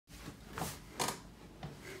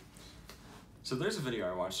So there's a video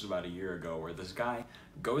I watched about a year ago where this guy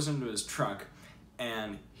goes into his truck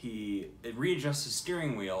and it readjusts his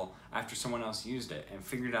steering wheel after someone else used it and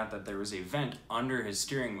figured out that there was a vent under his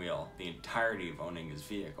steering wheel the entirety of owning his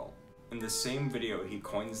vehicle. In the same video, he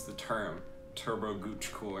coins the term Turbo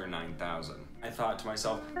Gooch Cooler 9000. I thought to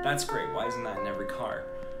myself, that's great, why isn't that in every car?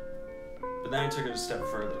 But then I took it a step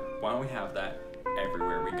further. Why don't we have that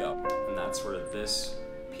everywhere we go? And that's where this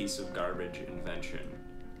piece of garbage invention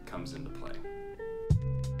comes into play.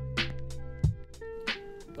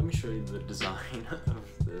 Let me show you the design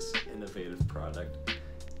of this innovative product.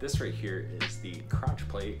 This right here is the crotch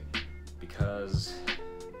plate because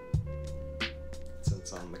it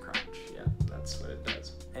sits on the crotch. Yeah, that's what it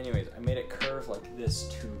does. Anyways, I made it curve like this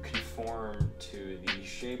to conform to the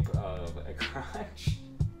shape of a crotch.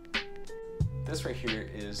 This right here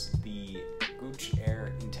is the Gooch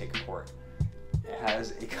air intake port. It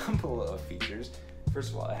has a couple of features.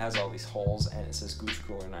 First of all, it has all these holes and it says Gooch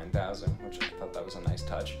Cooler 9000, which I thought that was a nice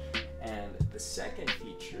touch. And the second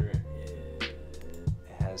feature is it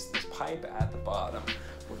has this pipe at the bottom,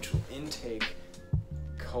 which will intake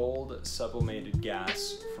cold sublimated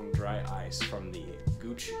gas from dry ice from the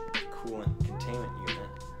Gooch coolant containment unit.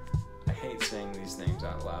 I hate saying these names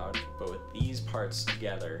out loud, but with these parts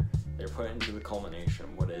together, they're put into the culmination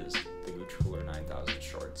of what is the Gooch Cooler 9000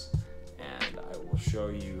 shorts. And I will show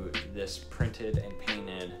you this printed and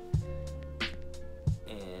painted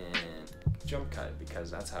and jump cut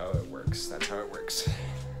because that's how it works. That's how it works.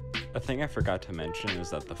 A thing I forgot to mention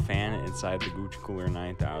is that the fan inside the Gooch Cooler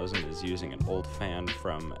 9000 is using an old fan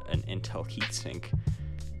from an Intel heatsink,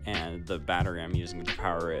 and the battery I'm using to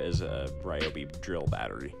power it is a Ryobi drill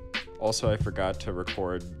battery. Also, I forgot to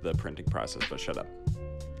record the printing process, but shut up.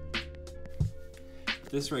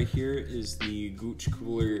 This right here is the Gooch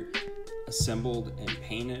Cooler assembled and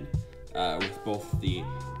painted with both the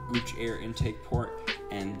Gooch air intake port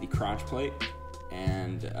and the crotch plate.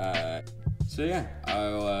 And so yeah,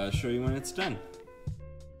 I'll show you when it's done.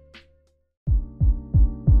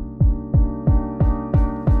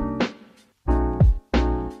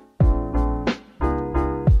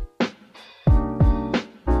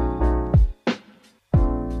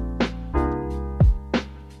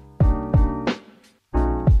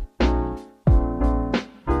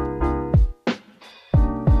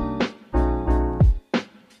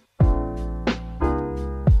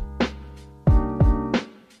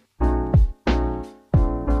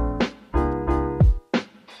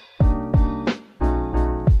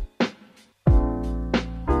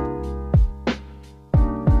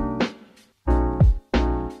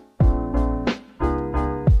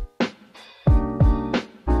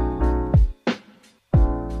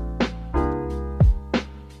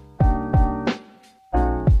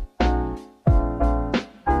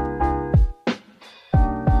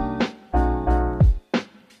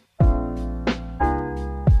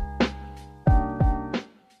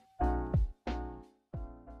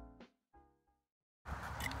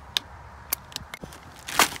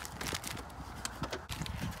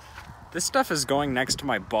 This stuff is going next to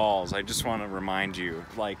my balls. I just want to remind you,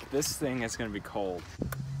 like, this thing is going to be cold.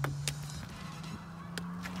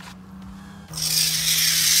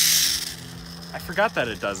 I forgot that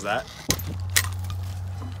it does that.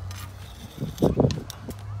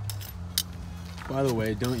 By the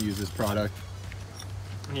way, don't use this product.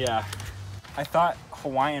 Yeah. I thought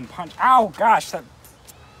Hawaiian Punch. Ow, gosh, that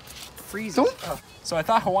freezes. So I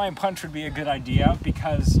thought Hawaiian Punch would be a good idea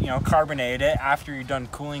because, you know, carbonate it. After you're done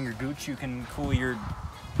cooling your Gooch, you can cool your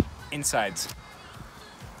insides.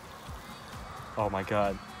 Oh my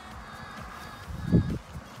God.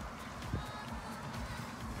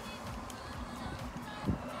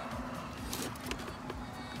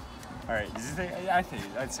 All right, I'd say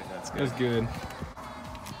that's good. That's good.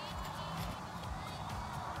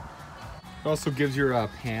 It also gives your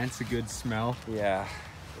pants a good smell. Yeah,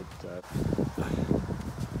 it does.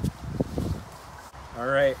 All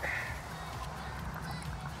right.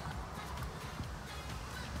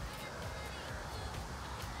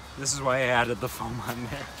 This is why I added the foam on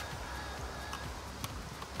there.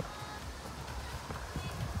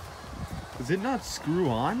 Does it not screw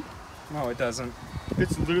on? No, it doesn't.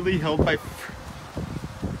 It's literally held by...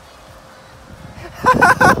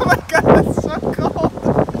 Oh my God, that's so cold.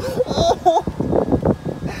 Oh.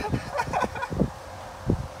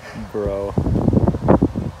 Bro.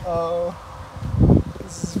 Oh.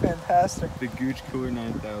 This is fantastic. The Gooch Cooler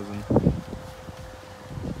 9000.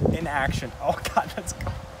 In action. Oh God, that's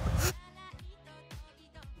cool.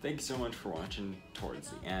 Thank you so much for watching towards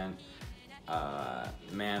the end.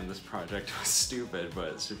 Man, this project was stupid,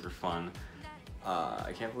 but super fun.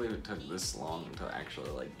 I can't believe it took this long to actually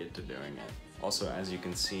like get to doing it. Also, as you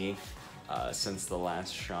can see, since the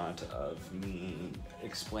last shot of me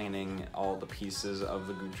explaining all the pieces of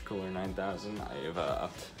the Gooch Cooler 9000, I have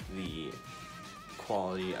upped the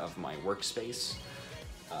quality of my workspace.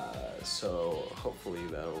 So hopefully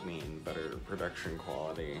that'll mean better production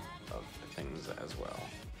quality of things as well.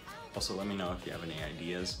 Also, let me know if you have any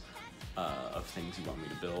ideas of things you want me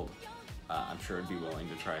to build. I'm sure I'd be willing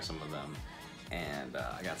to try some of them, and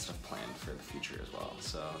I got stuff planned for the future as well.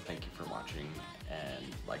 So thank you for watching, and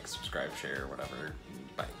like, subscribe, share, whatever.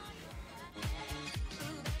 Bye.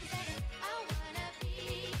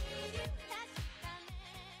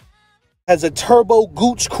 Has a turbo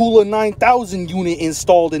Gooch Cooler 9000 unit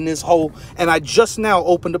installed in this hole, and I just now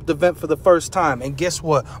opened up the vent for the first time, and guess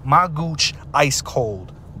what? My Gooch ice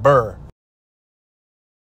cold. Brr.